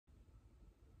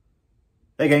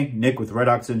Hey gang, Nick with Red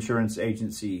Ox Insurance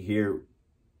Agency here.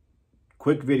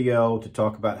 Quick video to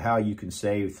talk about how you can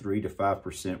save 3 to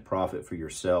 5% profit for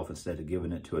yourself instead of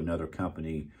giving it to another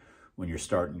company when you're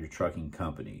starting your trucking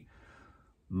company.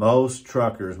 Most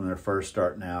truckers, when they're first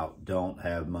starting out, don't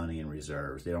have money in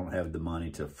reserves. They don't have the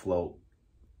money to float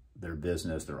their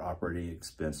business, their operating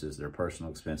expenses, their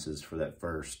personal expenses for that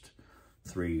first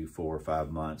 3, 4,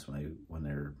 5 months when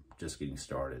they're just getting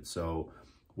started. So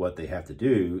what they have to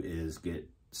do is get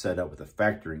set up with a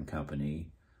factoring company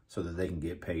so that they can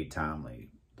get paid timely.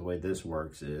 The way this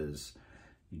works is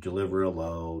you deliver a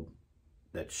load,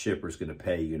 that shipper's going to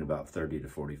pay you in about 30 to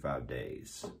 45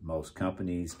 days. Most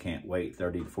companies can't wait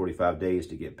 30 to 45 days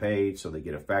to get paid, so they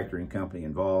get a factoring company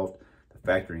involved. The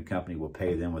factoring company will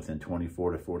pay them within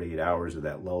 24 to 48 hours of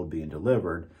that load being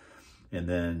delivered, and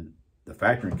then the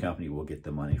factoring company will get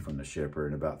the money from the shipper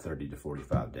in about 30 to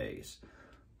 45 days.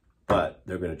 But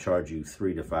they're going to charge you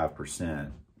 3 to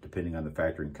 5%, depending on the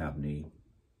factoring company,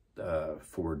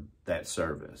 for that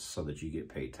service so that you get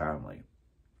paid timely.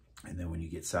 And then when you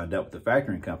get signed up with the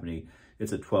factoring company,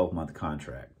 it's a 12-month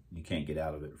contract. You can't get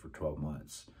out of it for 12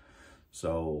 months.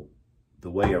 So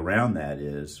the way around that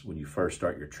is, when you first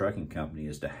start your trucking company,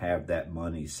 is to have that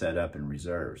money set up in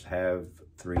reserves. Have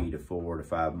 3 to 4 to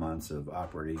 5 months of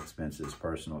operating expenses,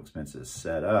 personal expenses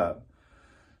set up.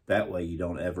 That way you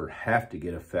don't ever have to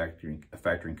get a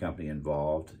factoring company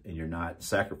involved, and you're not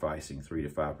sacrificing 3 to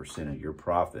 5% of your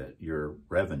profit, your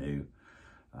revenue,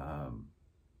 and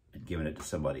giving it to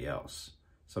somebody else.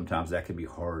 Sometimes that can be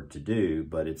hard to do,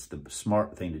 but it's the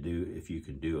smart thing to do if you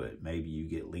can do it. Maybe you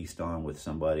get leased on with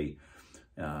somebody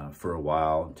for a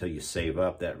while until you save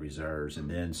up that reserves and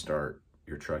then start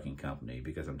your trucking company.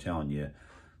 Because I'm telling you,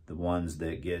 the ones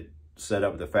that get set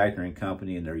up with a factoring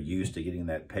company and they're used to getting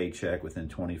that paycheck within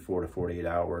 24 to 48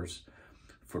 hours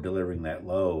for delivering that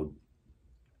load,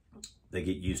 they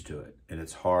get used to it. And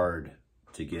it's hard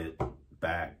to get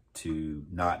back to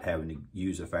not having to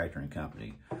use a factoring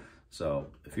company. So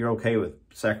if you're okay with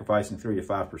sacrificing 3 to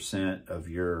 5% of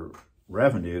your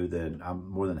revenue, then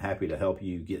I'm more than happy to help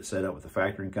you get set up with a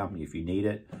factoring company if you need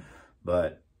it.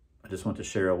 But I just want to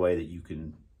share a way that you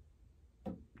can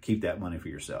keep that money for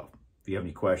yourself. If you have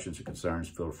any questions or concerns,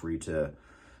 feel free to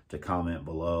comment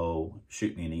below.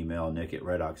 Shoot me an email,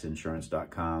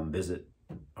 nick@redoxinsurance.com. Visit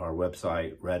our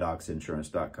website,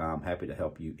 redoxinsurance.com. Happy to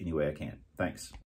help you any way I can. Thanks.